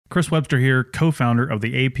Chris Webster here, co-founder of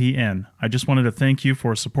the APN. I just wanted to thank you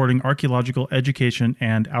for supporting archaeological education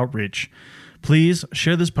and outreach. Please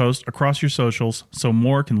share this post across your socials so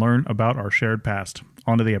more can learn about our shared past.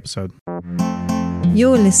 On to the episode.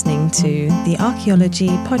 You're listening to the Archaeology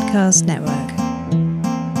Podcast Network.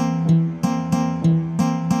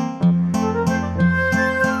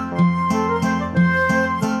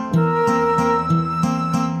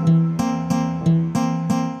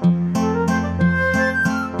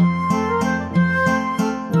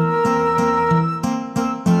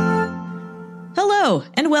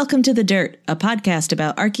 Welcome to The Dirt, a podcast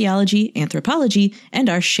about archaeology, anthropology, and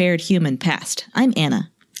our shared human past. I'm Anna.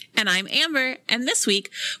 And I'm Amber, and this week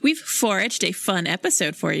we've foraged a fun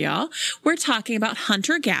episode for y'all. We're talking about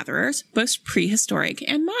hunter-gatherers, both prehistoric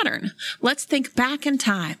and modern. Let's think back in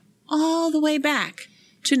time, all the way back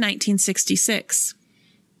to 1966.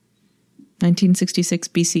 1966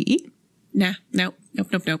 BCE? Nope.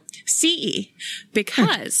 CE.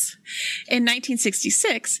 Because in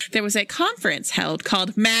 1966, there was a conference held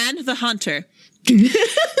called Man the Hunter.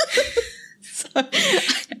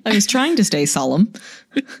 I was trying to stay solemn.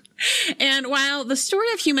 And while the story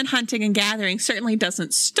of human hunting and gathering certainly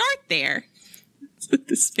doesn't start there,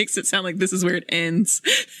 this makes it sound like this is where it ends.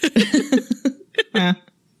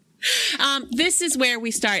 This is where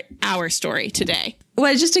we start our story today.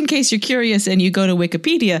 Well, just in case you're curious and you go to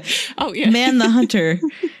Wikipedia, Man the Hunter,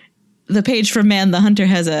 the page for Man the Hunter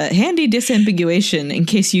has a handy disambiguation in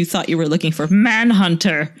case you thought you were looking for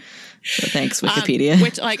Manhunter. So thanks, Wikipedia.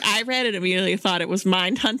 Which, I read it immediately, thought it was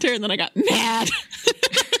Mindhunter, and then I got mad.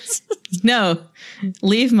 No,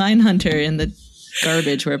 leave Mindhunter in the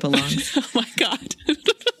garbage where it belongs. Oh my God.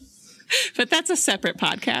 But that's a separate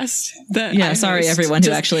podcast. Sorry, everyone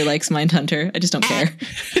who actually likes Mindhunter. I just don't care.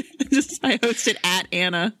 I hosted at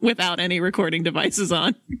Anna without any recording devices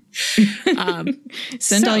on.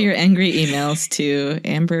 Send all your angry emails to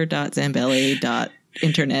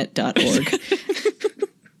amber.zambelli.internet.org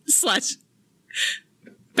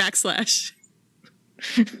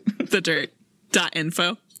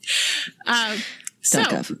 //thedirt.info.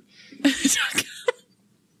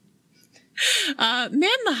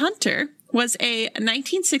 Man the Hunter was a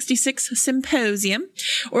 1966 symposium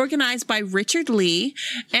organized by Richard Lee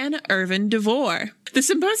and Irvin DeVore. The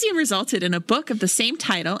symposium resulted in a book of the same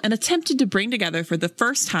title and attempted to bring together for the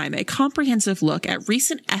first time a comprehensive look at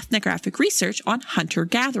recent ethnographic research on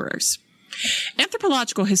hunter-gatherers.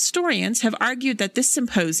 Anthropological historians have argued that this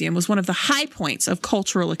symposium was one of the high points of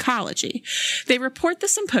cultural ecology. They report the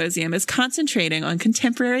symposium as concentrating on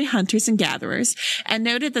contemporary hunters and gatherers and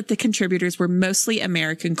noted that the contributors were mostly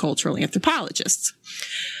American cultural anthropologists.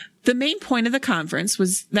 The main point of the conference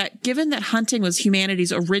was that given that hunting was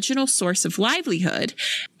humanity's original source of livelihood,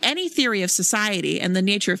 any theory of society and the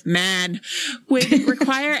nature of man would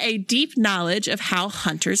require a deep knowledge of how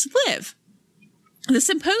hunters live. The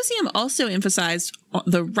symposium also emphasized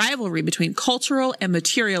the rivalry between cultural and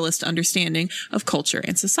materialist understanding of culture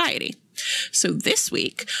and society. So this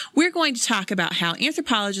week, we're going to talk about how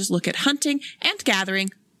anthropologists look at hunting and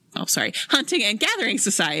gathering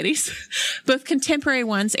societies, both contemporary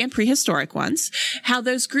ones and prehistoric ones, how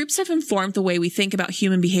those groups have informed the way we think about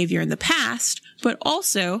human behavior in the past, but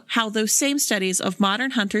also how those same studies of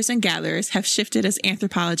modern hunters and gatherers have shifted as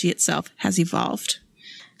anthropology itself has evolved.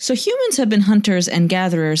 So humans have been hunters and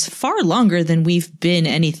gatherers far longer than we've been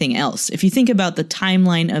anything else. If you think about the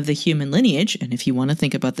timeline of the human lineage, and if you want to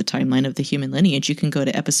think about the timeline of the human lineage, you can go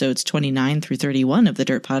to episodes 29 through 31 of the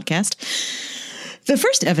Dirt Podcast. The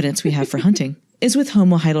first evidence we have for hunting is with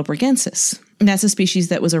Homo heidelbergensis. That's a species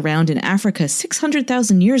that was around in Africa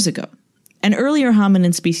 600,000 years ago. And earlier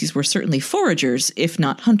hominin species were certainly foragers, if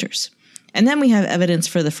not hunters. And then we have evidence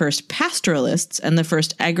for the first pastoralists and the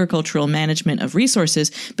first agricultural management of resources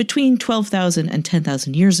between 12,000 and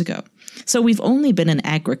 10,000 years ago. So we've only been an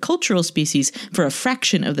agricultural species for a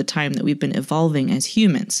fraction of the time that we've been evolving as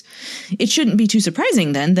humans. It shouldn't be too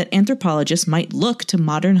surprising, then, that anthropologists might look to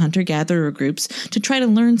modern hunter-gatherer groups to try to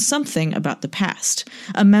learn something about the past.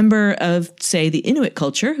 A member of, say, the Inuit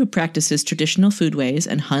culture who practices traditional foodways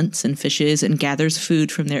and hunts and fishes and gathers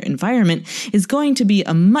food from their environment is going to be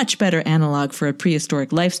a much better analog for a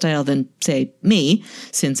prehistoric lifestyle than, say, me,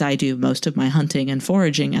 since I do most of my hunting and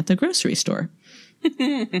foraging at the grocery store. Are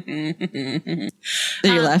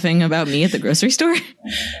you laughing about me at the grocery store?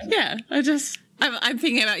 Yeah, I'm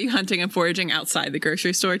thinking about you hunting and foraging outside the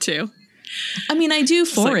grocery store too. I mean, I do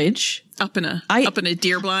forage up in a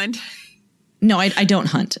deer blind. No, I don't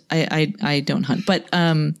hunt. I don't hunt, but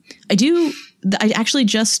I do I actually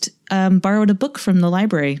just borrowed a book from the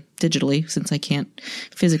library digitally, since I can't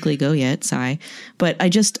physically go yet, sigh. But I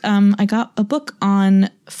just I got a book on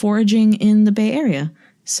foraging in the Bay Area.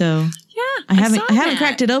 So Yeah, I haven't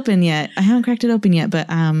cracked it open yet. But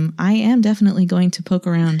I am definitely going to poke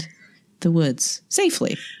around the woods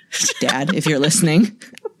safely. Dad, if you're listening.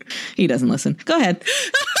 He doesn't listen. Go ahead.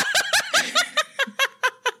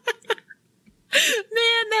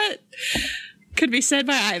 Man, that could be said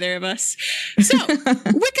by either of us. So,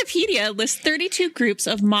 Wikipedia lists 32 groups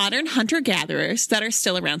of modern hunter-gatherers that are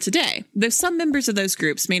still around today, though some members of those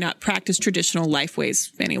groups may not practice traditional life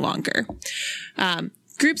ways any longer.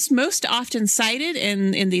 Groups most often cited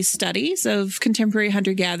in these studies of contemporary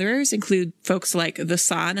hunter-gatherers include folks like the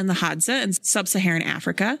San and the Hadza in sub-Saharan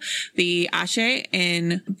Africa, the Ache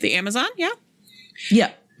in the Amazon, yeah?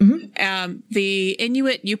 Yeah. Mm-hmm. The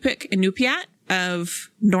Inuit, Yupik, and Nupiat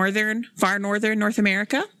of far northern North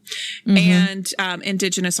America, and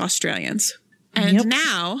indigenous Australians. And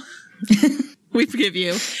now we give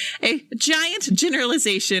you a giant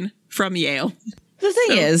generalization from Yale. The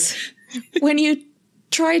thing is, when you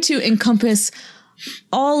try to encompass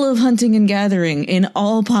all of hunting and gathering in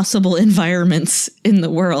all possible environments in the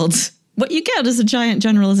world, what you get is a giant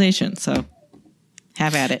generalization. So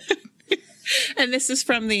have at it. And this is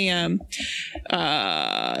from the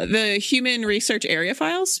Human Research Area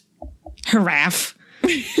Files. Hurrah.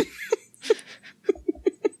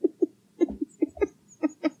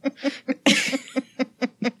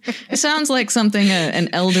 It sounds like something an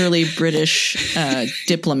elderly British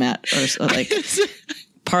diplomat or like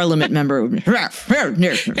parliament member would.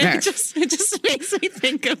 It just makes me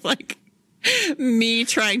think of like me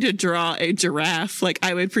trying to draw a giraffe. Like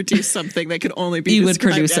I would produce something that could only be. You would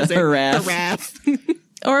produce a giraffe.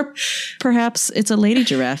 Or perhaps it's a lady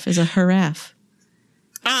giraffe is a giraffe.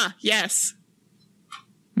 Ah, yes.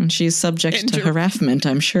 And she's subject to harassment,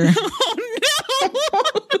 I'm sure.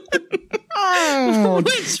 Oh, no.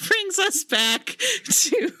 Which brings us back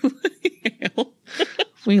to Yale.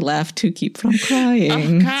 We laugh to keep from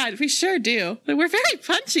crying. Oh, God, we sure do. We're very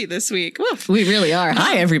punchy this week. Oof. We really are.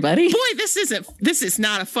 Hi, everybody. Boy, this is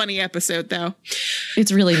not a funny episode, though.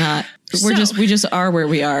 It's really not. We just are where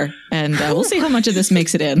we are, and we'll see how much of this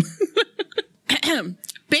makes it in.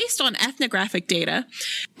 Based on ethnographic data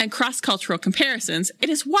and cross-cultural comparisons, it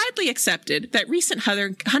is widely accepted that recent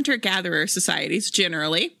hunter-gatherer societies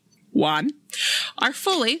generally, 1, are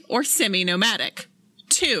fully or semi-nomadic.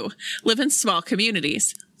 2, live in small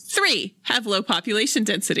communities. 3, have low population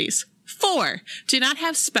densities. 4, do not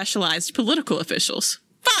have specialized political officials.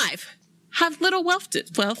 5, have little wealth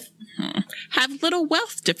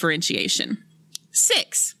differentiation.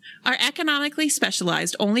 6, are economically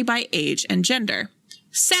specialized only by age and gender.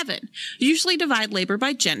 7, usually divide labor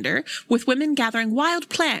by gender, with women gathering wild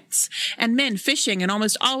plants and men fishing and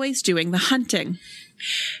almost always doing the hunting.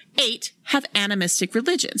 8, have animistic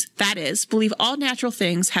religions. That is, believe all natural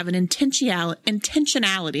things have an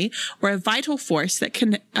intentionality or a vital force that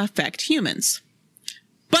can affect humans.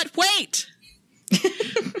 But wait!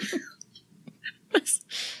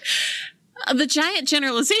 The giant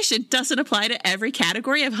generalization doesn't apply to every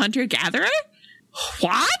category of hunter-gatherer?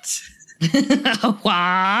 What?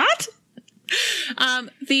 What?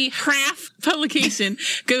 The HRAF publication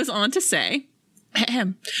goes on to say,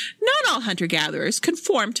 not all hunter-gatherers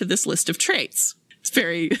conform to this list of traits. It's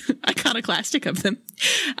very iconoclastic of them.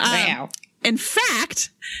 Wow. In fact,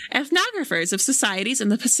 ethnographers of societies in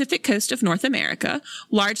the Pacific coast of North America,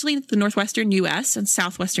 largely the northwestern U.S. and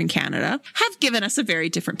southwestern Canada, have given us a very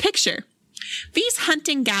different picture. These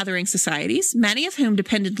hunting-gathering societies, many of whom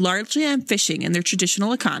depended largely on fishing in their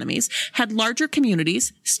traditional economies, had larger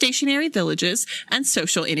communities, stationary villages, and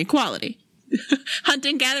social inequality.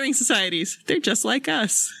 Hunting-gathering societies, they're just like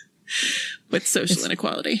us, with social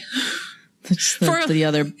inequality. It's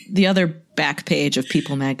the other back page of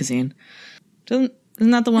People magazine. Isn't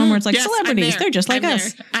that the one where it's like, yes, celebrities, they're just like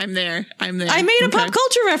us? I'm there. I made a pop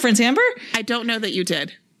culture reference, Amber. I don't know that you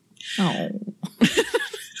did. Oh.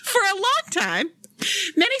 For a long time,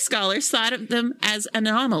 many scholars thought of them as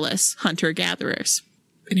anomalous hunter-gatherers.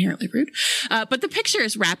 Inherently rude. But the picture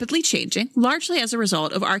is rapidly changing, largely as a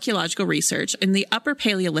result of archaeological research in the Upper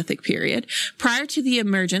Paleolithic period, prior to the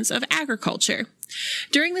emergence of agriculture.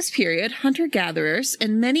 During this period, hunter-gatherers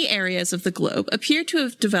in many areas of the globe appear to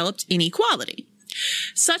have developed inequality.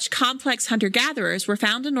 Such complex hunter-gatherers were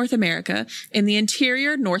found in North America in the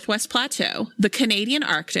interior Northwest Plateau, the Canadian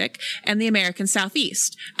Arctic, and the American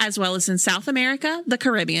Southeast, as well as in South America, the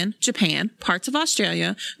Caribbean, Japan, parts of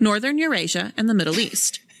Australia, Northern Eurasia, and the Middle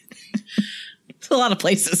East. It's a lot of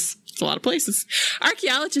places. a lot of places.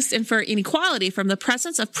 Archaeologists infer inequality from the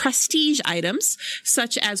presence of prestige items,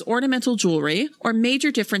 such as ornamental jewelry, or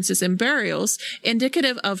major differences in burials,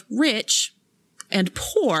 indicative of rich and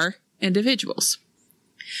poor individuals.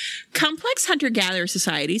 Complex hunter-gatherer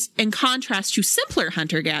societies, in contrast to simpler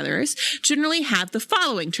hunter-gatherers, generally have the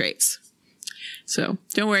following traits. So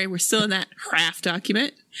don't worry, we're still in that Craft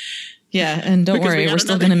document. Yeah, and don't worry, we're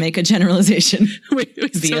still going to make a generalization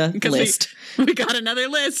via list. We got another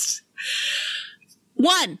list.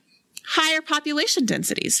 1, higher population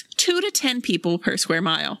densities, 2 to 10 people per square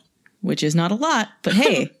mile. Which is not a lot, but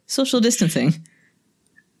hey, social distancing.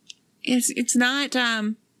 It's not,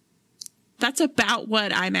 that's about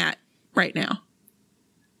what I'm at right now.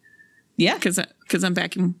 Yeah. Because I'm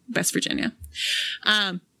back in West Virginia.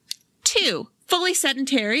 2, fully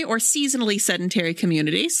sedentary or seasonally sedentary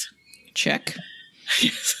communities. Check.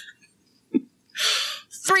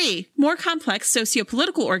 3, more complex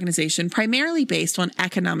socio-political organization primarily based on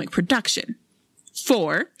economic production.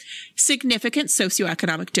 4, significant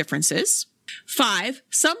socioeconomic differences. 5,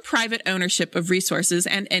 some private ownership of resources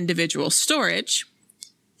and individual storage.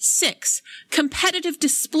 6, competitive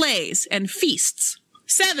displays and feasts.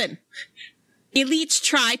 7, elites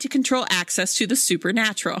try to control access to the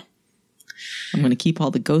supernatural. I'm going to keep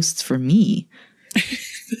all the ghosts for me.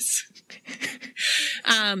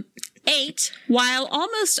 8, while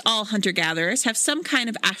almost all hunter-gatherers have some kind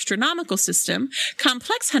of astronomical system,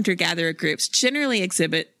 complex hunter-gatherer groups generally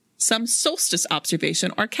exhibit some solstice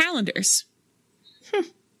observation or calendars.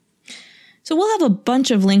 So we'll have a bunch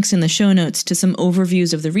of links in the show notes to some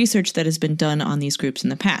overviews of the research that has been done on these groups in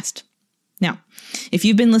the past. Now, if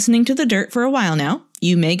you've been listening to The Dirt for a while now,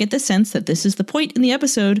 you may get the sense that this is the point in the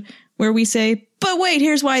episode where we say, but wait,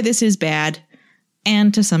 here's why this is bad.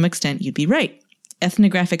 And to some extent, you'd be right.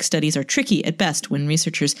 Ethnographic studies are tricky at best when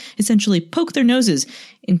researchers essentially poke their noses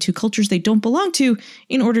into cultures they don't belong to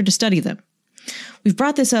in order to study them. We've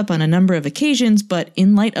brought this up on a number of occasions, but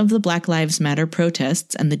in light of the Black Lives Matter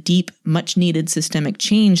protests and the deep, much-needed systemic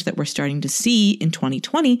change that we're starting to see in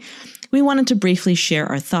 2020, we wanted to briefly share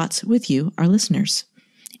our thoughts with you, our listeners.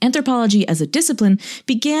 Anthropology as a discipline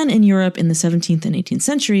began in Europe in the 17th and 18th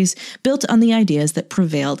centuries, built on the ideas that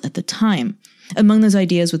prevailed at the time. Among those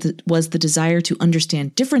ideas was the desire to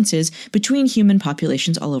understand differences between human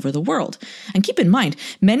populations all over the world. And keep in mind,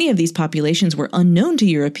 many of these populations were unknown to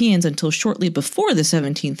Europeans until shortly before the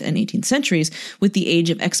 17th and 18th centuries, with the age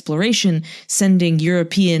of exploration sending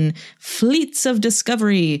European fleets of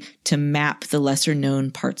discovery to map the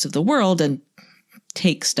lesser-known parts of the world and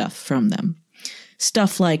take stuff from them.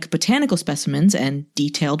 Stuff like botanical specimens and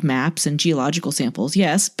detailed maps and geological samples,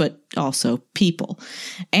 yes, but also people.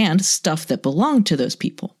 And stuff that belonged to those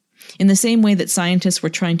people. In the same way that scientists were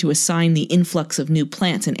trying to assign the influx of new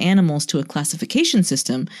plants and animals to a classification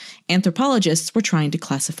system, anthropologists were trying to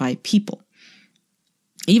classify people.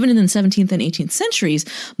 Even in the 17th and 18th centuries,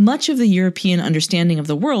 much of the European understanding of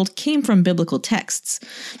the world came from biblical texts.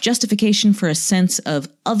 Justification for a sense of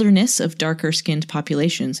otherness of darker-skinned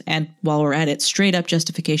populations, and while we're at it, straight-up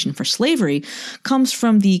justification for slavery, comes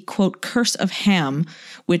from the, quote, curse of Ham,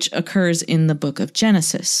 which occurs in the book of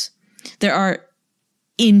Genesis. There are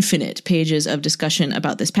infinite pages of discussion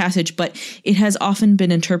about this passage, but it has often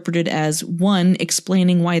been interpreted as, 1,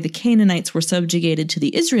 explaining why the Canaanites were subjugated to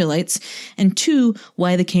the Israelites, and 2,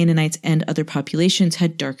 why the Canaanites and other populations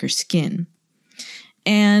had darker skin.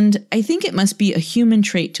 And I think it must be a human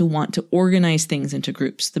trait to want to organize things into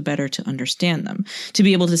groups, the better to understand them. To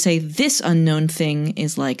be able to say this unknown thing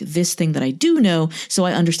is like this thing that I do know, so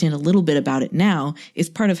I understand a little bit about it now, is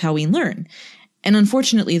part of how we learn. And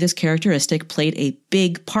unfortunately, this characteristic played a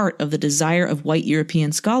big part of the desire of white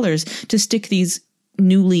European scholars to stick these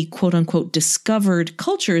newly, quote-unquote, discovered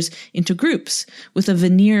cultures into groups, with a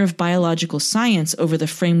veneer of biological science over the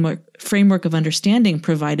framework of understanding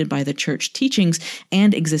provided by the church teachings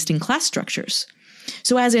and existing class structures.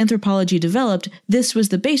 So as anthropology developed, this was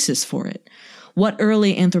the basis for it. What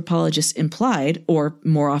early anthropologists implied, or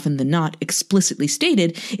more often than not explicitly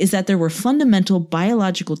stated, is that there were fundamental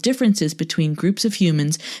biological differences between groups of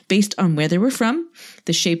humans based on where they were from,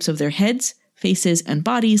 the shapes of their heads, faces, and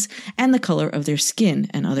bodies, and the color of their skin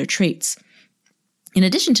and other traits. In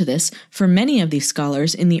addition to this, for many of these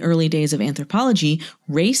scholars in the early days of anthropology,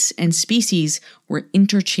 race and species were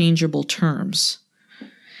interchangeable terms.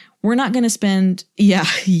 We're not going to spend...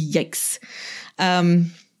 yikes.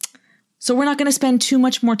 So we're not going to spend too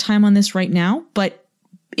much more time on this right now, but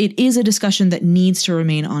it is a discussion that needs to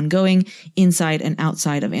remain ongoing inside and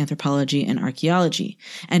outside of anthropology and archaeology.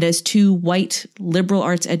 And as two white, liberal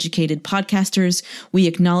arts educated podcasters, we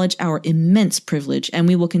acknowledge our immense privilege, and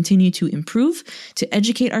we will continue to improve, to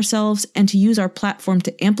educate ourselves, and to use our platform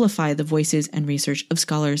to amplify the voices and research of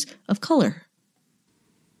scholars of color.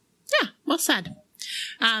 Yeah, well said.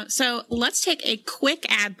 So let's take a quick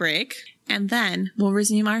ad break, and then we'll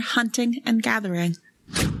resume our hunting and gathering.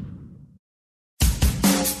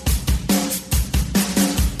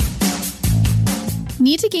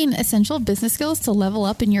 Need to gain essential business skills to level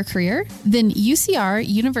up in your career? Then UCR,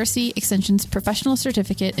 University Extension's Professional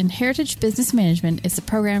Certificate in Heritage Business Management is the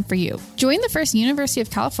program for you. Join the first University of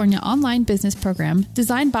California online business program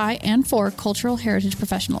designed by and for cultural heritage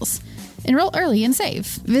professionals. Enroll early and save.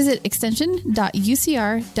 Visit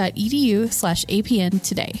extension.ucr.edu/APN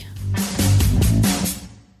today.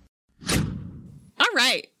 All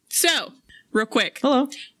right. So, real quick. Hello.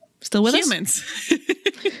 Still with Humans.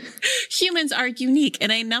 Humans are unique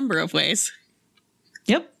in a number of ways.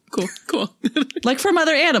 Yep. Cool. Like from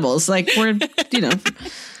other animals. Like we're,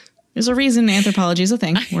 there's a reason anthropology is a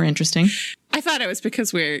thing. We're interesting. I thought it was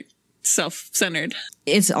because we're self-centered.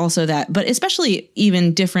 It's also that, but especially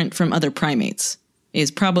even different from other primates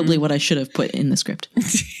is probably what I should have put in the script.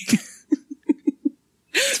 It's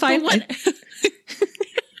fine.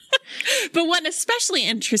 But one especially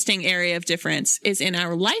interesting area of difference is in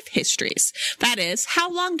our life histories. That is,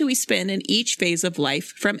 how long do we spend in each phase of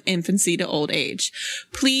life from infancy to old age?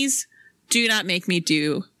 Please do not make me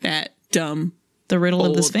do that dumb... The riddle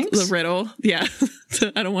of the Sphinx? The riddle, yeah.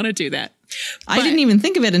 I don't want to do that. I didn't even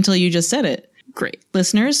think of it until you just said it. Great.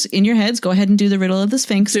 Listeners, in your heads, go ahead and do the riddle of the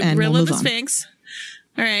Sphinx and we'll move on. Sphinx.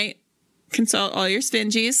 All right. Consult all your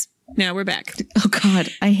sphinges. Now we're back. Oh, God.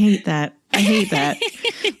 I hate that.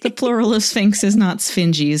 The plural of Sphinx is not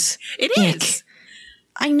sphinges. It Ick. is.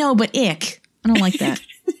 I know, but ick. I don't like that.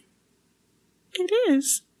 It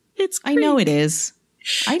is. It's great. I know it is.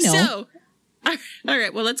 I know. So, all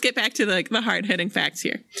right. Well, let's get back to the hard-hitting facts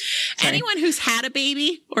here. Sorry. Anyone who's had a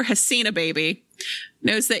baby or has seen a baby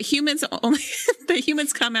knows that humans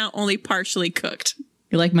come out only partially cooked.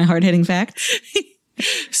 You like my hard-hitting facts?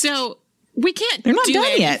 So we can't. They're not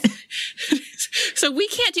done yet. So we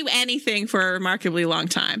can't do anything for a remarkably long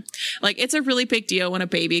time. Like, it's a really big deal when a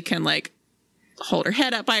baby can like hold her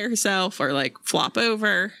head up by herself or like flop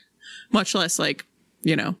over, much less like,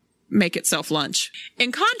 make itself lunch.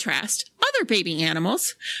 In contrast, other baby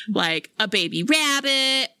animals like a baby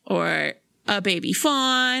rabbit or a baby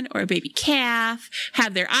fawn or a baby calf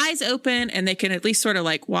have their eyes open and they can at least sort of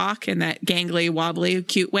like walk in that gangly, wobbly,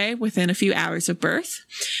 cute way within a few hours of birth.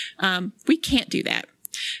 We can't do that.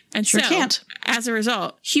 And Sure so, can't. As a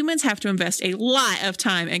result, humans have to invest a lot of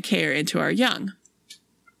time and care into our young.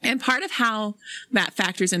 And part of how that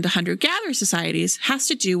factors into hunter-gatherer societies has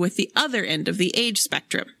to do with the other end of the age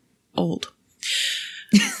spectrum. Old.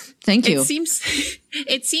 Thank you.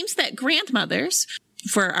 It seems that grandmothers,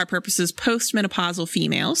 for our purposes, postmenopausal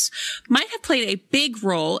females, might have played a big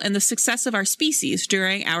role in the success of our species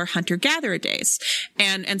during our hunter-gatherer days,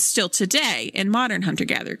 and still today in modern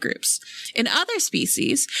hunter-gatherer groups. In other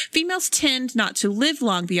species, females tend not to live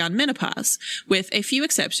long beyond menopause, with a few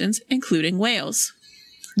exceptions, including whales.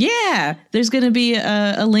 Yeah, there's going to be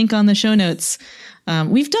a link on the show notes.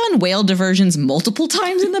 We've done whale diversions multiple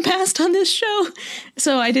times in the past on this show,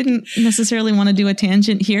 so I didn't necessarily want to do a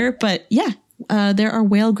tangent here, but yeah. There are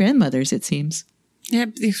whale grandmothers, it seems. Yeah.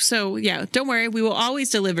 So, yeah, don't worry. We will always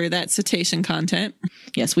deliver that cetacean content.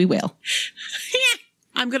 Yes, we will.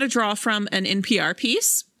 I'm going to draw from an NPR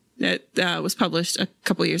piece that was published a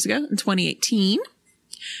couple years ago in 2018.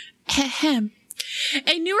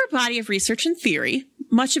 A newer body of research and theory,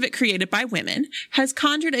 much of it created by women, has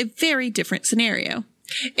conjured a very different scenario.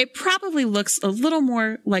 It probably looks a little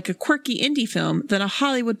more like a quirky indie film than a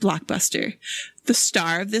Hollywood blockbuster. The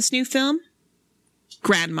star of this new film?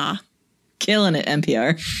 Grandma. Killing it,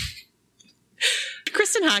 NPR.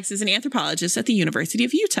 Kristen Hawkes is an anthropologist at the University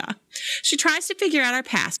of Utah. She tries to figure out our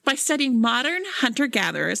past by studying modern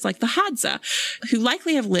hunter-gatherers like the Hadza, who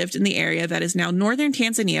likely have lived in the area that is now northern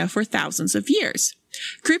Tanzania for thousands of years.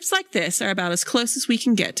 Groups like this are about as close as we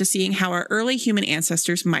can get to seeing how our early human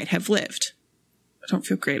ancestors might have lived. I don't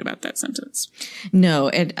feel great about that sentence. No,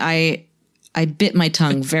 I bit my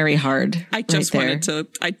tongue very hard. I just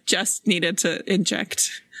needed to inject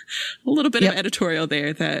a little bit of editorial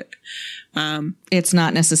there that it's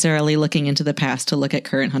not necessarily looking into the past to look at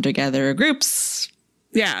current hunter-gatherer groups.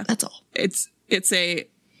 Yeah. That's all. It's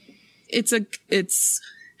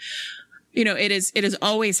it is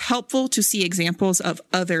always helpful to see examples of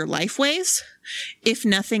other life ways, if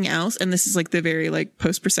nothing else. And this is like the very like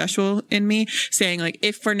post-processual in me saying like,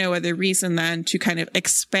 if for no other reason than to kind of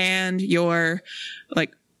expand your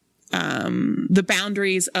like, the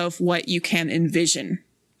boundaries of what you can envision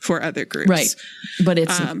for other groups. Right. But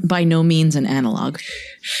it's by no means an analog.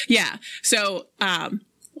 Yeah. So,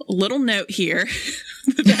 little note here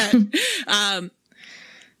that,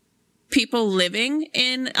 people living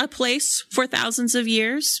in a place for thousands of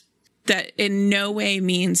years, that in no way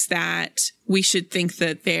means that we should think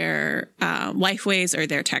that their lifeways or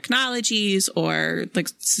their technologies or like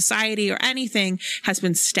society or anything has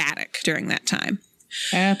been static during that time.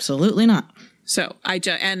 Absolutely not. So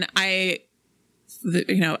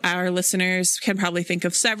our listeners can probably think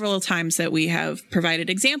of several times that we have provided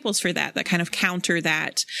examples for that kind of counter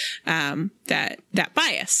that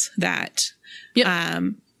bias that,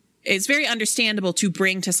 it's very understandable to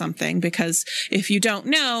bring to something, because if you don't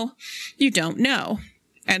know, you don't know.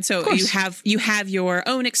 And so you have your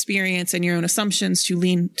own experience and your own assumptions to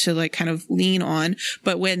lean on.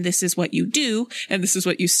 But when this is what you do and this is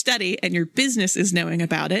what you study and your business is knowing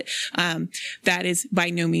about it, that is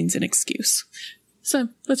by no means an excuse. So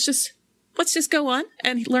let's just go on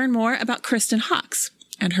and learn more about Kristen Hawkes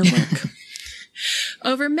and her work.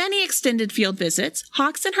 Over many extended field visits,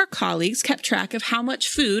 Hawkes and her colleagues kept track of how much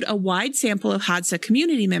food a wide sample of Hadza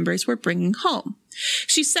community members were bringing home.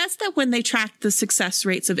 She says that when they tracked the success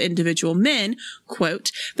rates of individual men,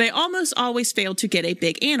 quote, they almost always failed to get a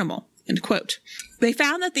big animal, end quote. They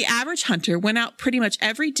found that the average hunter went out pretty much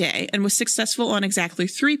every day and was successful on exactly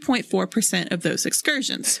 3.4% of those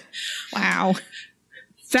excursions. Wow.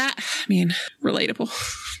 That, relatable.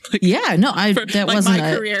 That like wasn't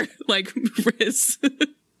my career, like Riz.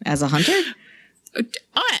 As a hunter?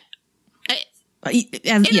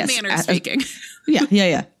 In a manner of speaking.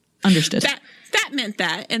 Yeah. Understood. That meant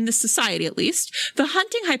that, in this society at least, the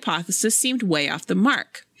hunting hypothesis seemed way off the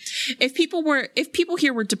mark. If people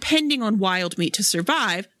here were depending on wild meat to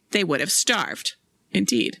survive, they would have starved.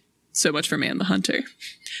 Indeed. So much for Man the Hunter.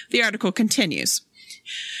 The article continues.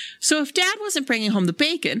 So if Dad wasn't bringing home the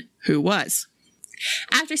bacon, who was?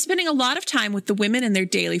 After spending a lot of time with the women in their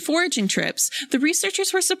daily foraging trips, the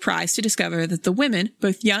researchers were surprised to discover that the women,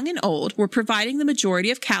 both young and old, were providing the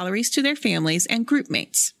majority of calories to their families and group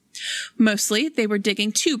mates. Mostly, they were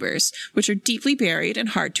digging tubers, which are deeply buried and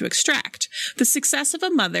hard to extract. The success of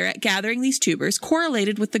a mother at gathering these tubers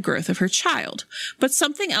correlated with the growth of her child. But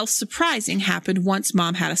something else surprising happened once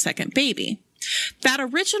Mom had a second baby. That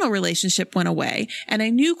original relationship went away, and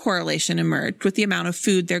a new correlation emerged with the amount of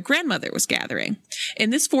food their grandmother was gathering.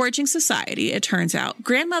 In this foraging society, it turns out,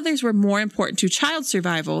 grandmothers were more important to child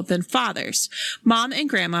survival than fathers. Mom and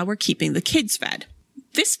Grandma were keeping the kids fed.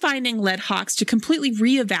 This finding led Hawkes to completely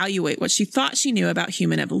reevaluate what she thought she knew about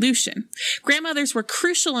human evolution. Grandmothers were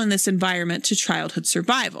crucial in this environment to childhood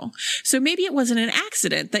survival. So maybe it wasn't an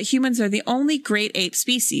accident that humans are the only great ape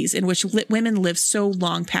species in which women live so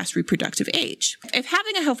long past reproductive age. If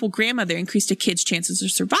having a helpful grandmother increased a kid's chances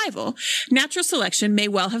of survival, natural selection may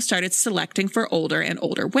well have started selecting for older and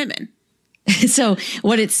older women. So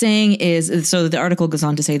what it's saying is, so the article goes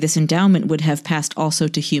on to say this endowment would have passed also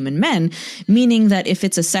to human men, meaning that if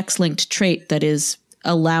it's a sex-linked trait that is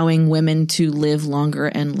allowing women to live longer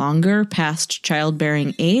and longer past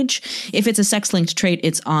childbearing age, if it's a sex-linked trait,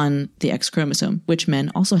 it's on the X chromosome, which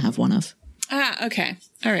men also have one of. Ah, okay.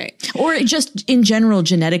 All right. Or just in general,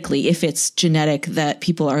 genetically, if it's genetic that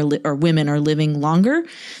people or women are living longer,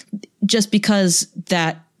 just because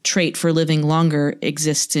that trait for living longer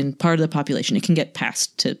exists in part of the population, it can get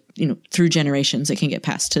passed to, through generations, it can get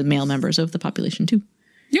passed to male members of the population too.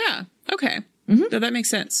 Yeah. Okay. Mm-hmm. So that makes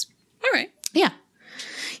sense. All right. Yeah.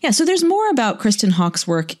 Yeah. So there's more about Kristen Hawkes'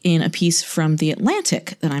 work in a piece from The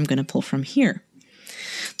Atlantic that I'm going to pull from here.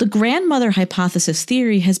 The grandmother hypothesis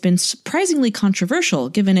theory has been surprisingly controversial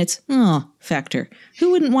given its factor. Who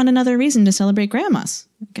wouldn't want another reason to celebrate grandmas?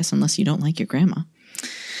 I guess unless you don't like your grandma.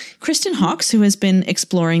 Kristen Hawkes, who has been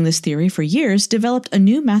exploring this theory for years, developed a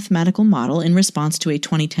new mathematical model in response to a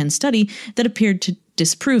 2010 study that appeared to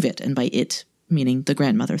disprove it, and by it, meaning the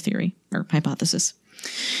grandmother theory, or hypothesis.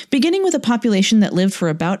 Beginning with a population that lived for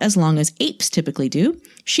about as long as apes typically do,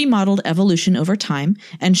 she modeled evolution over time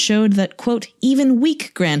and showed that, quote, even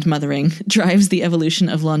weak grandmothering drives the evolution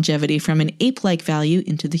of longevity from an ape-like value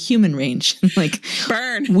into the human range. Like,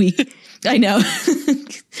 burn. Weak. I know.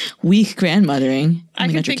 Weak grandmothering. I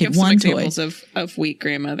can think of some examples of weak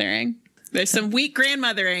grandmothering. There's some weak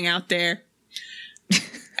grandmothering out there.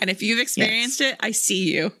 And if you've experienced it, I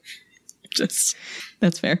see you. That's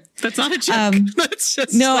fair. That's not a joke. That's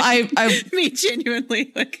just no, I me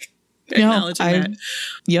genuinely like. acknowledging that.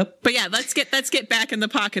 Yep. But yeah, let's get back in the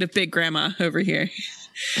pocket of Big Grandma over here.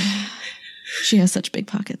 She has such big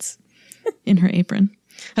pockets in her apron.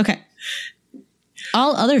 Okay.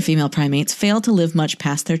 All other female primates failed to live much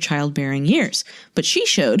past their childbearing years, but she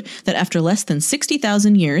showed that after less than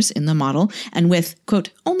 60,000 years in the model, and with,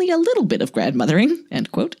 quote, only a little bit of grandmothering,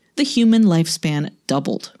 end quote, the human lifespan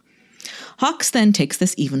doubled. Hawkes then takes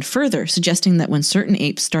this even further, suggesting that when certain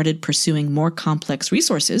apes started pursuing more complex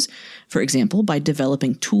resources, for example, by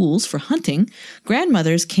developing tools for hunting,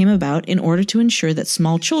 grandmothers came about in order to ensure that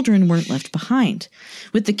small children weren't left behind.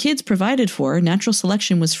 With the kids provided for, natural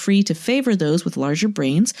selection was free to favor those with larger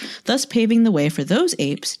brains, thus paving the way for those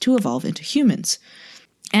apes to evolve into humans.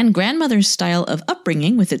 And grandmother's style of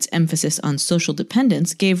upbringing, with its emphasis on social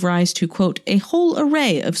dependence, gave rise to, quote, a whole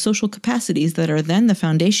array of social capacities that are then the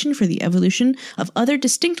foundation for the evolution of other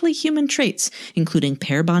distinctly human traits, including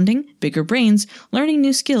pair bonding, bigger brains, learning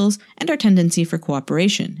new skills, and our tendency for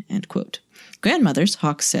cooperation, end quote. Grandmothers,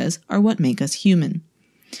 Hawkes says, are what make us human.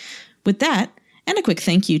 With that, and a quick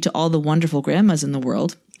thank you to all the wonderful grandmas in the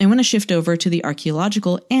world, I want to shift over to the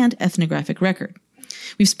archaeological and ethnographic record.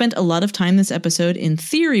 We've spent a lot of time this episode in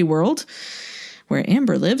theory world, where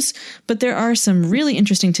Amber lives, but there are some really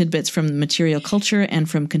interesting tidbits from the material culture and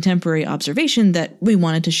from contemporary observation that we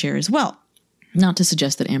wanted to share as well. Not to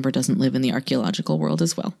suggest that Amber doesn't live in the archaeological world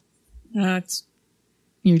as well.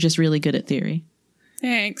 You're just really good at theory.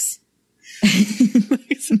 Thanks.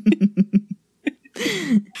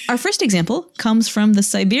 Our first example comes from the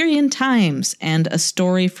Siberian Times and a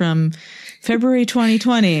story from February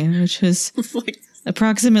 2020, which was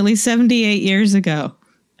approximately 78 years ago.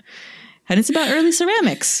 And it's about early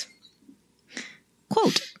ceramics.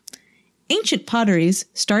 Quote, ancient potteries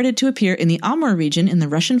started to appear in the Amur region in the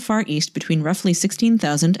Russian Far East between roughly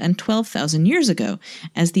 16,000 and 12,000 years ago,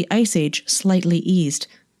 as the Ice Age slightly eased.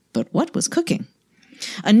 But what was cooking?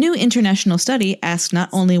 A new international study asks not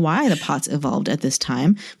only why the pots evolved at this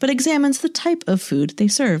time, but examines the type of food they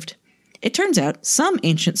served. It turns out some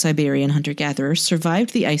ancient Siberian hunter-gatherers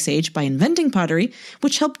survived the Ice Age by inventing pottery,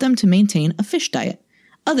 which helped them to maintain a fish diet.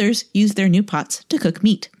 Others used their new pots to cook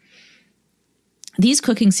meat. These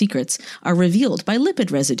cooking secrets are revealed by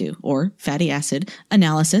lipid residue, or fatty acid,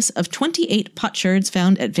 analysis of 28 potsherds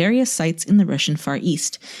found at various sites in the Russian Far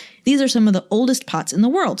East. These are some of the oldest pots in the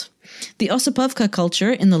world. The Ossipovka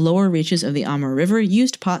culture in the lower reaches of the Amur River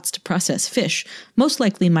used pots to process fish, most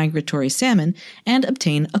likely migratory salmon, and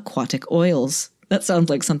obtain aquatic oils. That sounds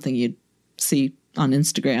like something you'd see on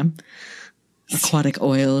Instagram. Aquatic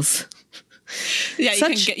oils. Yeah,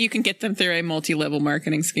 you can get them through a multi-level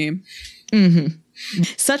marketing scheme. Mm-hmm.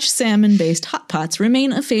 Such salmon-based hot pots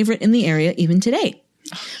remain a favorite in the area even today.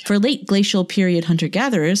 For late glacial period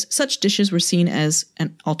hunter-gatherers, such dishes were seen as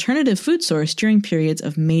an alternative food source during periods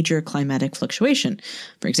of major climatic fluctuation.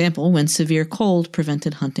 For example, when severe cold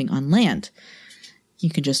prevented hunting on land. You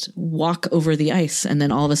can just walk over the ice and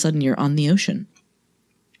then all of a sudden you're on the ocean.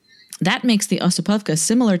 That makes the Ossipovka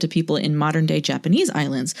similar to people in modern-day Japanese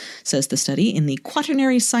islands, says the study in the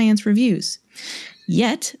Quaternary Science Reviews.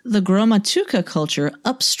 Yet, the Gromatuka culture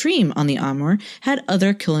upstream on the Amur had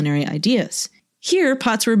other culinary ideas. Here,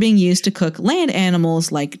 pots were being used to cook land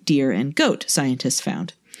animals like deer and goat, scientists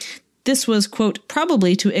found. This was, quote,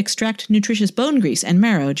 probably to extract nutritious bone grease and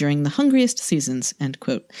marrow during the hungriest seasons, end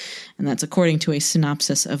quote. And that's according to a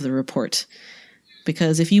synopsis of the report.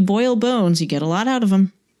 Because if you boil bones, you get a lot out of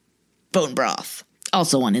them. Bone broth,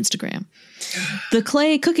 also on Instagram. The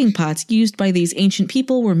clay cooking pots used by these ancient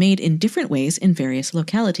people were made in different ways in various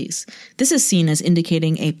localities. This is seen as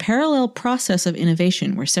indicating a parallel process of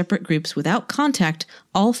innovation where separate groups without contact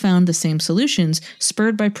all found the same solutions,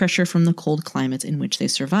 spurred by pressure from the cold climates in which they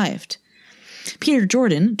survived. Peter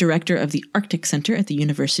Jordan, director of the Arctic Center at the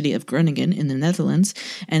University of Groningen in the Netherlands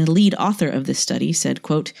and lead author of this study, said,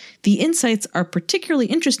 quote, the insights are particularly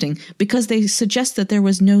interesting because they suggest that there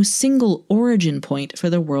was no single origin point for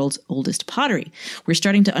the world's oldest pottery. We're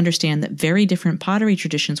starting to understand that very different pottery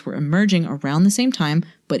traditions were emerging around the same time,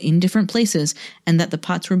 but in different places, and that the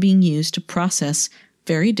pots were being used to process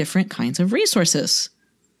very different kinds of resources.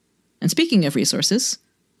 And speaking of resources,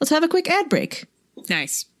 let's have a quick ad break.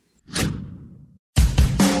 Nice.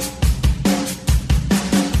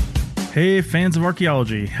 Hey, fans of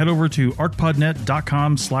archaeology, head over to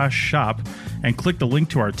arcpodnet.com/shop and click the link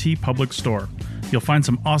to our TeePublic store. You'll find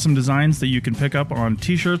some awesome designs that you can pick up on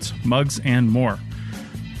t-shirts, mugs, and more.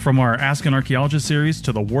 From our Ask an Archaeologist series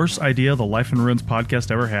to the worst idea the Life in Ruins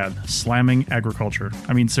podcast ever had, slamming agriculture.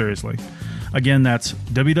 I mean, seriously. Again, that's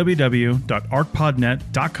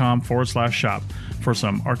www.arcpodnet.com/shop for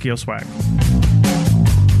some archaeo swag.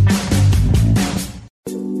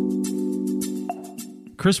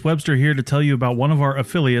 Chris Webster here to tell you about one of our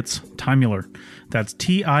affiliates, Timular. That's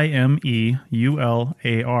Timular.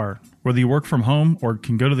 Whether you work from home or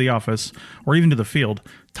can go to the office or even to the field,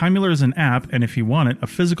 Timular is an app, and if you want it, a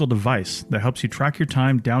physical device that helps you track your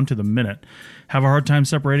time down to the minute. Have a hard time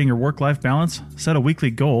separating your work-life balance? Set a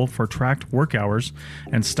weekly goal for tracked work hours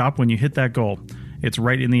and stop when you hit that goal. It's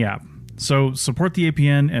right in the app. So support the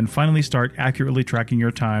APN and finally start accurately tracking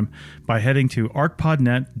your time by heading to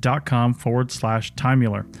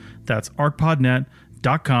arcpodnet.com/Timular. That's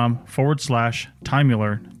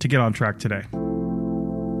arcpodnet.com/Timular to get on track today.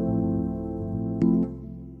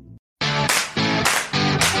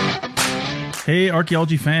 Hey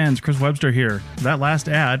archaeology fans, Chris Webster here. That last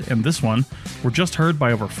ad and this one were just heard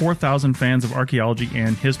by over 4,000 fans of archaeology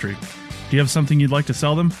and history. Do you have something you'd like to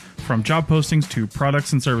sell them? From job postings to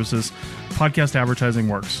products and services, podcast advertising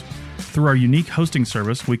works. Through our unique hosting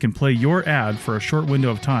service, we can play your ad for a short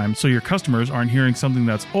window of time so your customers aren't hearing something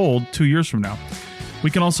that's old 2 years from now.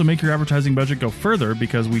 We can also make your advertising budget go further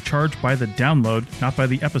because we charge by the download, not by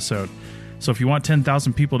the episode. So if you want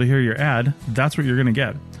 10,000 people to hear your ad, that's what you're going to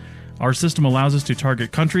get. Our system allows us to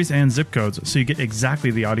target countries and zip codes, so you get exactly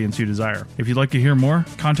the audience you desire. If you'd like to hear more,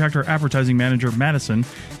 contact our advertising manager, Madison,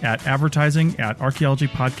 at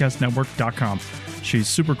advertising@archaeologypodcastnetwork.com. She's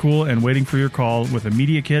super cool and waiting for your call with a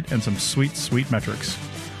media kit and some sweet, sweet metrics.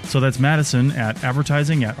 So that's Madison at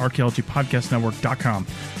advertising@archaeologypodcastnetwork.com.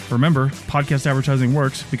 Remember, podcast advertising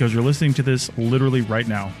works because you're listening to this literally right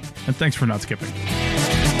now. And thanks for not skipping.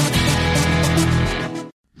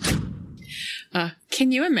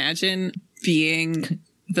 Can you imagine being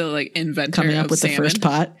the inventor Coming up of with salmon? the first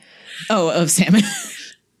pot? Oh, of salmon.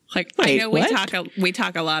 I Wait, know what? we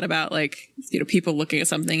talk a lot about people looking at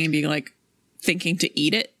something and being thinking to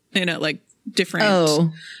eat it,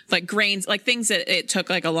 different grains, things that it took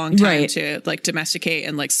a long time to domesticate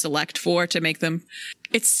and select for to make them.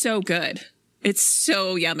 It's so good. It's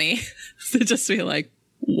so yummy to just be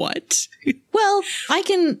what? Well, I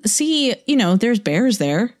can see, there's bears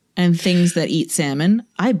there and things that eat salmon.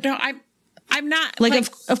 I'm not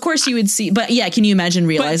of course you would see, but yeah, can you imagine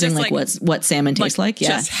realizing what salmon tastes like?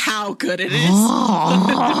 Yeah. Just how good it is.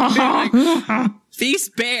 These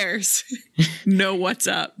bears know what's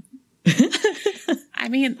up. I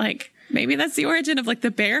mean, maybe that's the origin of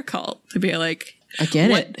the bear cult, to be I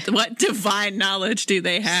get it. What divine knowledge do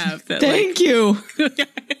they have? That, Thank you.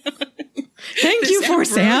 Thank you for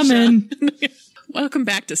salmon. Welcome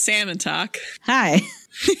back to Salmon Talk. Hi.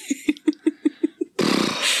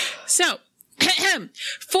 So,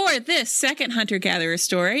 for this second hunter-gatherer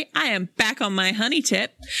story, I am back on my honey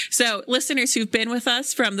tip. So, listeners who've been with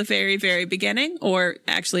us from the very, very beginning, or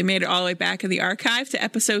actually made it all the way back in the archive to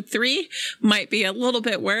episode 3, might be a little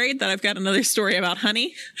bit worried that I've got another story about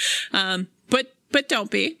honey. But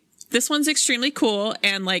don't be. This one's extremely cool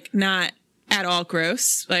and not at all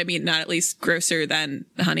gross. I mean, not at least grosser than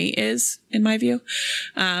honey is, in my view.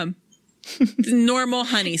 Normal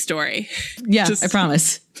honey story. Yeah, I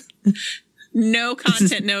promise. No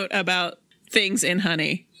content note about things in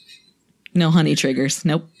honey. No honey triggers.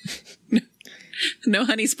 Nope. No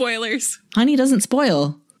honey spoilers. Honey doesn't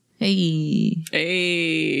spoil.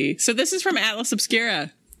 Hey. So this is from Atlas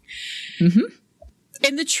Obscura. Mm-hmm.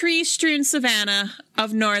 In the tree-strewn savanna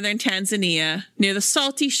of northern Tanzania, near the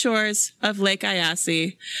salty shores of Lake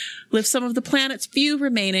Eyasi, live some of the planet's few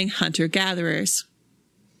remaining hunter-gatherers.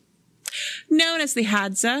 Known as the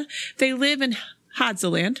Hadza, they live in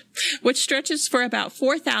Hadzaland, which stretches for about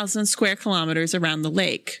 4,000 square kilometers around the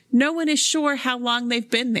lake. No one is sure how long they've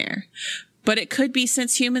been there, but it could be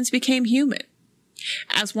since humans became human.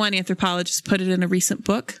 As one anthropologist put it in a recent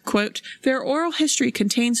book, quote, "Their oral history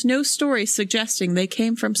contains no stories suggesting they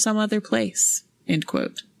came from some other place," end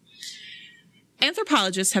quote.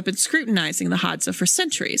 Anthropologists have been scrutinizing the Hadza for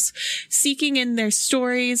centuries, seeking in their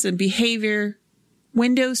stories and behavior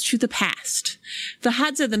windows to the past. The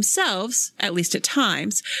Hadza themselves, at least at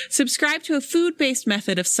times, subscribe to a food-based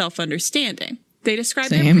method of self-understanding. They describe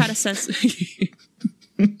their predecessors...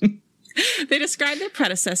 They describe their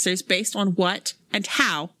predecessors based on what and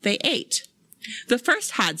how they ate. The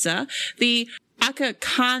first Hadza, the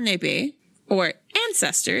Akakanebe, or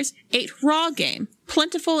ancestors, ate raw game,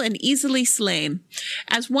 plentiful and easily slain.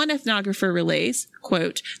 As one ethnographer relays,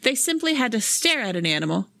 quote, "They simply had to stare at an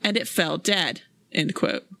animal and it fell dead," end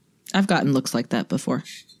quote. I've gotten looks like that before.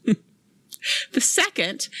 The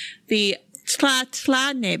second, the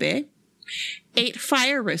Tlatlanebe, ate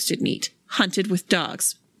fire-roasted meat, hunted with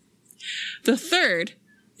dogs. The third,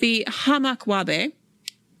 the Hamakwabe,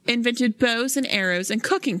 invented bows and arrows and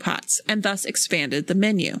cooking pots, and thus expanded the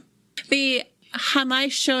menu. The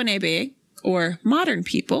Hamaishonebe, or modern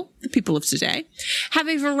people, the people of today, have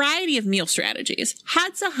a variety of meal strategies.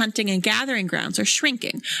 Hadza hunting and gathering grounds are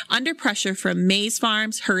shrinking under pressure from maize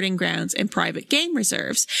farms, herding grounds, and private game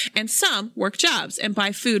reserves, and some work jobs and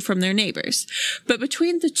buy food from their neighbors. But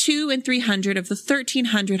between the 200 and 300 of the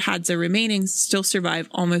 1,300 Hadza remaining still survive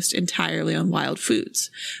almost entirely on wild foods: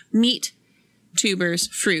 meat, tubers,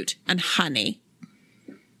 fruit, and honey.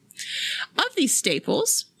 Of these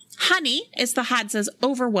staples, honey is the Hadza's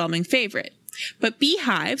overwhelming favorite, but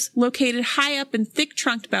beehives, located high up in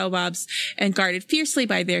thick-trunked baobabs and guarded fiercely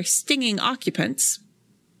by their stinging occupants,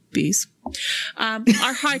 bees,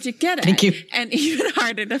 are hard to get at. Thank you. And even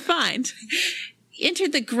harder to find. Enter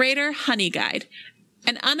the Greater Honey Guide,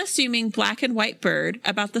 an unassuming black and white bird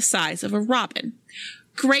about the size of a robin.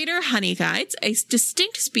 Greater honeyguides, a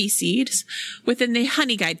distinct species within the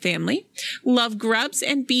honeyguide family, love grubs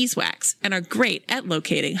and beeswax and are great at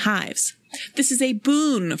locating hives. This is a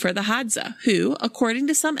boon for the Hadza, who, according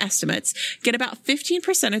to some estimates, get about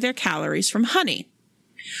 15% of their calories from honey.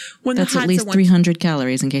 When That's the at Hadza least 300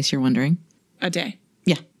 calories, in case you're wondering. a day.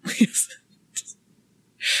 Yeah.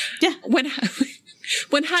 Yeah.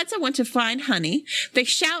 When Hadza want to find honey, they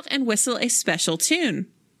shout and whistle a special tune.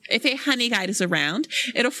 If a honey guide is around,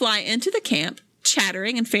 it'll fly into the camp,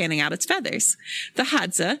 chattering and fanning out its feathers. The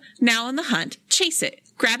Hadza, now on the hunt, chase it,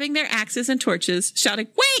 grabbing their axes and torches, shouting,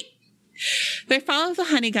 "Wait!" They follow the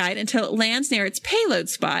honey guide until it lands near its payload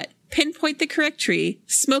spot, pinpoint the correct tree,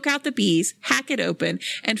 smoke out the bees, hack it open,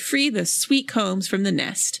 and free the sweet combs from the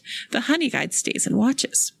nest. The honey guide stays and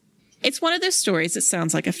watches. It's one of those stories that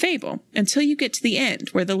sounds like a fable until you get to the end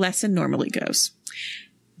where the lesson normally goes.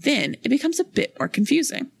 Then it becomes a bit more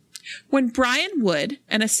confusing. When Brian Wood,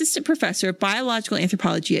 an assistant professor of biological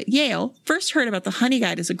anthropology at Yale, first heard about the honey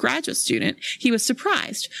guide as a graduate student, he was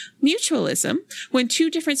surprised. Mutualism, when two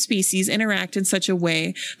different species interact in such a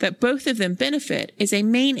way that both of them benefit, is a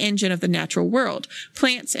main engine of the natural world.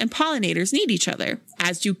 Plants and pollinators need each other,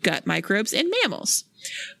 as do gut microbes and mammals.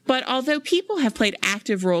 But although people have played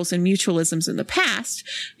active roles in mutualisms in the past,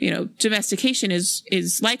 domestication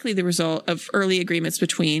is likely the result of early agreements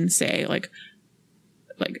between, say, like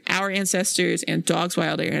our ancestors and dogs'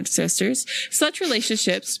 wild ancestors. Such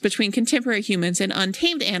relationships between contemporary humans and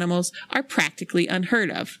untamed animals are practically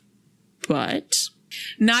unheard of. But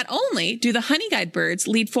not only do the honey guide birds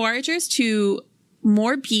lead foragers to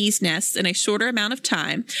more bees' nests in a shorter amount of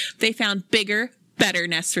time, they found bigger, better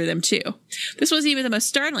nests for them too. This was even the most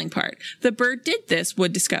startling part. The bird did this,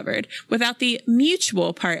 Wood discovered, without the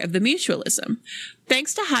mutual part of the mutualism.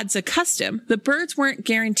 Thanks to Hadza custom, the birds weren't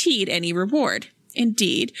guaranteed any reward.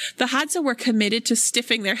 Indeed, the Hadza were committed to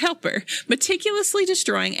stiffing their helper, meticulously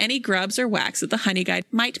destroying any grubs or wax that the honey guide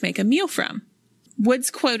might make a meal from.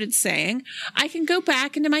 Wood's quoted saying, "I can go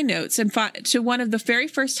back into my notes and to one of the very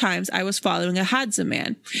first times I was following a Hadza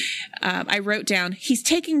man. I wrote down, he's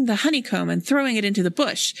taking the honeycomb and throwing it into the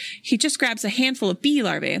bush. He just grabs a handful of bee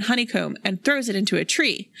larvae and honeycomb and throws it into a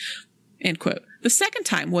tree." End quote. The second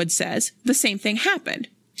time, Wood says, the same thing happened.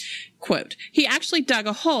 Quote, "He actually dug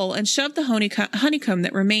a hole and shoved the honeycomb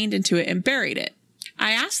that remained into it and buried it.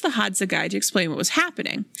 I asked the Hadza guide to explain what was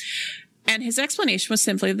happening, and his explanation was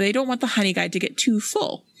simply that they don't want the honey guide to get too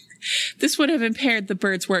full. This would have impaired the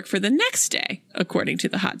bird's work for the next day, according to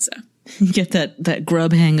the Hadza." You get that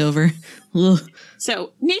grub hangover. Ugh.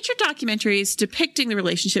 So, nature documentaries depicting the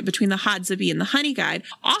relationship between the Hadza bee and the honey guide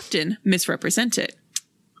often misrepresent it.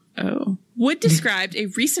 Oh. Wood described a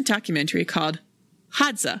recent documentary called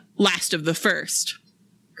Hadza, Last of the First.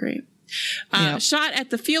 Great. Shot at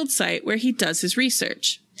the field site where he does his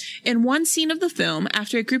research. In one scene of the film,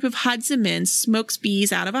 after a group of Hadza men smokes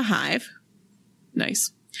bees out of a hive,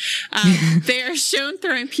 nice, they are shown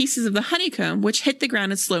throwing pieces of the honeycomb, which hit the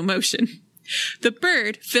ground in slow motion. The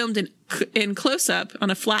bird, filmed in close-up on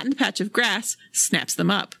a flattened patch of grass, snaps them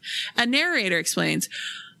up. A narrator explains,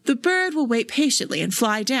 "The bird will wait patiently and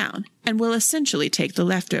fly down, and will essentially take the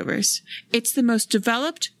leftovers. It's the most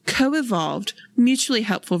developed, co-evolved, mutually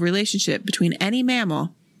helpful relationship between any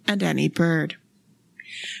mammal and any bird."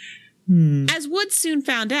 As Wood soon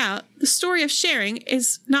found out, the story of sharing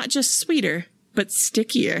is not just sweeter, but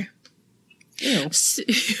stickier. Ew.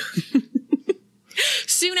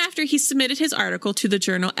 Soon after he submitted his article to the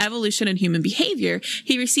journal Evolution and Human Behavior,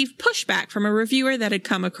 he received pushback from a reviewer that had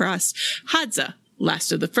come across Hadza,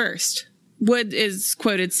 Last of the First. Wood is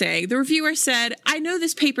quoted saying, "The reviewer said, I know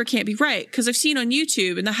this paper can't be right because I've seen on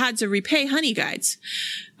YouTube and the Hadza repay honey guides."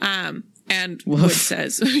 And Wood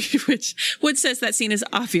says that scene is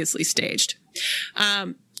obviously staged.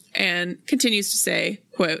 And continues to say,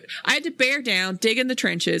 quote, "I had to bear down, dig in the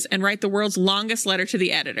trenches, and write the world's longest letter to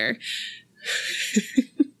the editor."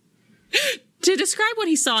 to describe what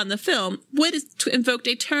he saw in the film, Wood invoked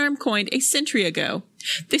a term coined a century ago.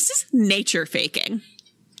 This is nature faking.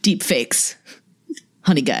 Deep fakes.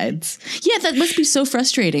 Honey guides. Yeah, that must be so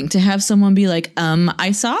frustrating to have someone be like,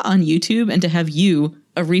 I saw on YouTube, and to have you,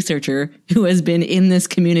 a researcher who has been in this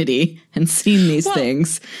community and seen these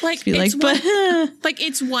things, like, be like, but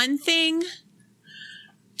it's one thing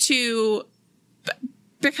to,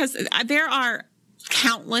 because there are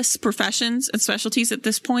countless professions and specialties at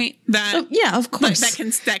this point that of course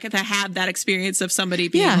that can have that experience of somebody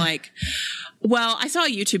being like, well, I saw a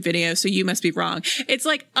YouTube video, so you must be wrong. It's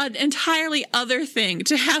like an entirely other thing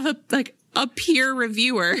to have a peer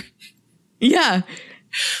reviewer. Yeah.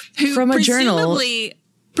 Who from a journal.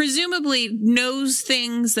 Presumably knows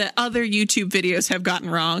things that other YouTube videos have gotten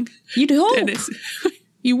wrong. You'd hope.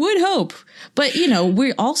 You would hope. But,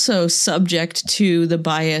 we're also subject to the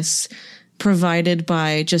bias provided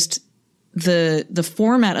by just the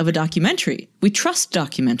format of a documentary. We trust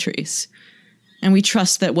documentaries. And we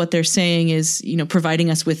trust that what they're saying is, providing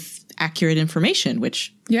us with accurate information,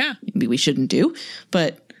 which maybe we shouldn't do.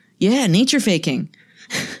 But nature faking.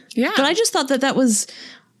 Yeah. But I just thought that was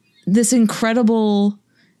this incredible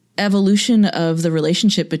evolution of the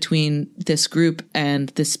relationship between this group and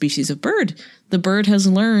this species of bird. The bird has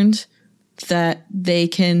learned that they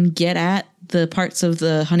can get at the parts of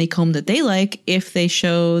the honeycomb that they like if they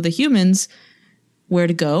show the humans where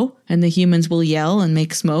to go, and the humans will yell and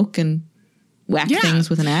make smoke and whack things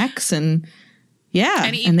with an axe, and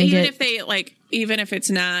even if it's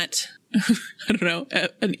not, I don't know,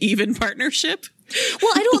 an even partnership.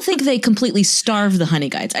 Well, I don't think they completely starve the honey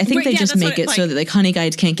guides. I think they just make it so that honey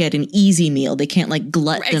guides can't get an easy meal. They can't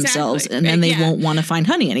glut themselves, and then they won't want to find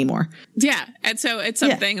honey anymore. Yeah, and so it's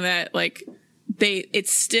something that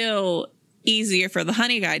it's still easier for the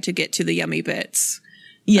honey guide to get to the yummy bits.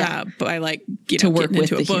 By to work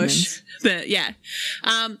with into the a bush.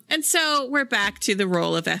 And so we're back to the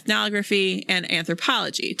role of ethnography and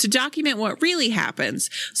anthropology to document what really happens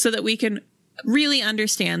so that we can really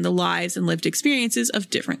understand the lives and lived experiences of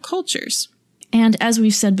different cultures. And as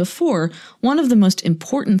we've said before, one of the most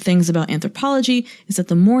important things about anthropology is that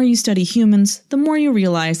the more you study humans, the more you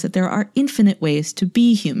realize that there are infinite ways to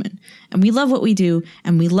be human. And we love what we do,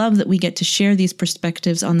 and we love that we get to share these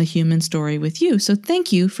perspectives on the human story with you. So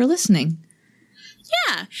thank you for listening.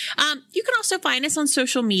 Yeah. You can also find us on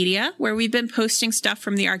social media, where we've been posting stuff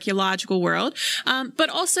from the archaeological world. But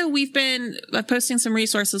also we've been posting some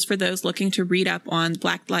resources for those looking to read up on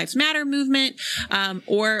Black Lives Matter movement,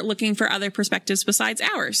 or looking for other perspectives besides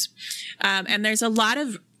ours. And there's a lot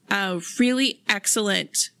of really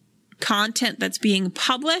excellent content that's being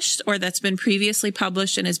published, or that's been previously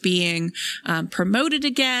published and is being promoted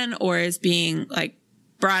again, or is being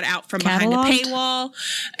brought out from behind a paywall.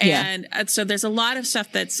 And so there's a lot of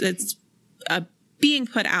stuff that's being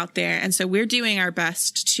put out there. And so we're doing our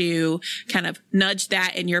best to kind of nudge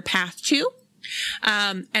that in your path too.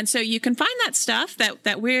 And so you can find that stuff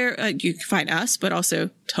that we're, you can find us, but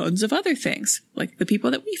also tons of other things, like the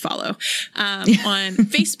people that we follow. On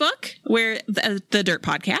Facebook, we're the Dirt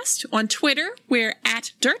Podcast. On Twitter, we're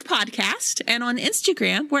at Dirt Podcast. And on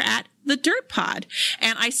Instagram, we're at the Dirt Pod.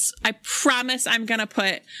 And I promise I'm going going to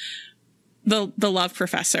put the Love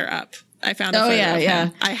Professor up. I found a photo of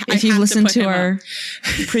him. If you listened to our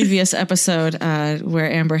previous episode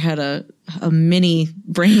where Amber had a mini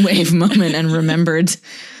brainwave moment and remembered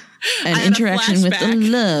an interaction with the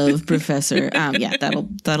Love Professor,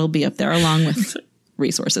 that'll be up there along with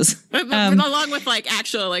resources. Along with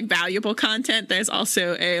actual valuable content, there's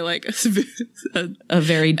also a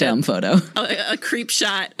very dumb photo, a creep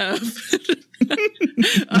shot of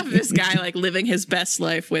of this guy living his best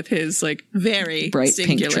life with his very bright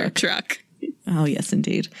singular pink truck. Oh, yes,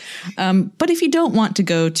 indeed. But if you don't want to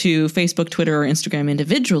go to Facebook, Twitter, or Instagram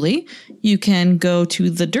individually, you can go to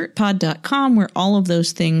thedirtpod.com, where all of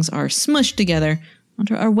those things are smushed together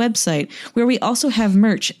onto our website, where we also have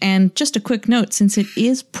merch. And just a quick note, since it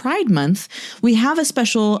is Pride Month, we have a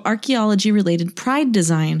special archaeology-related Pride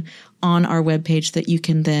design on our webpage that you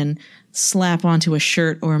can then slap onto a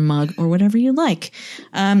shirt or a mug or whatever you like.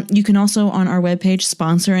 You can also, on our webpage,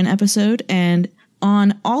 sponsor an episode, and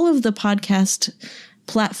on all of the podcast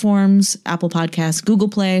platforms, Apple Podcasts, Google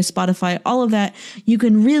Play, Spotify, all of that, you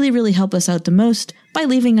can really, really help us out the most by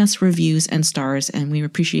leaving us reviews and stars, and we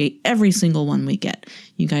appreciate every single one we get.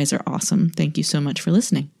 You guys are awesome. Thank you so much for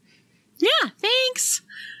listening. Yeah, thanks.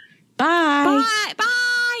 Bye. Bye.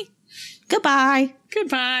 Bye. Goodbye.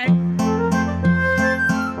 Goodbye.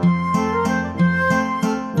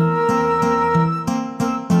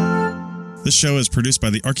 The This show is produced by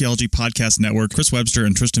the Archaeology Podcast Network, Chris Webster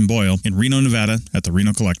and Tristan Boyle in Reno, Nevada at the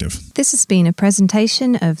Reno Collective. This has been a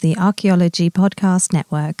presentation of the Archaeology Podcast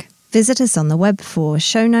Network. Visit us on the web for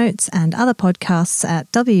show notes and other podcasts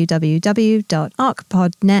at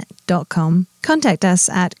www.archpodnet.com. Contact us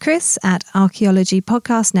at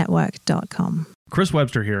chris@archaeologypodcastnetwork.com. Chris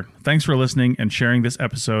Webster here. Thanks for listening and sharing this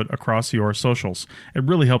episode across your socials. It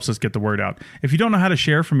really helps us get the word out. If you don't know how to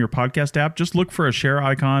share from your podcast app, just look for a share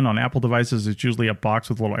icon on Apple devices. It's usually a box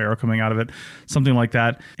with a little arrow coming out of it, something like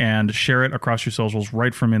that, and share it across your socials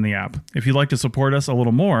right from in the app. If you'd like to support us a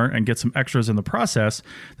little more and get some extras in the process,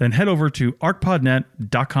 then head over to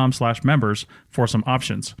archpodnet.com/members for some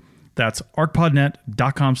options. That's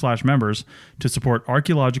archpodnet.com/members to support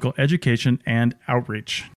archaeological education and outreach.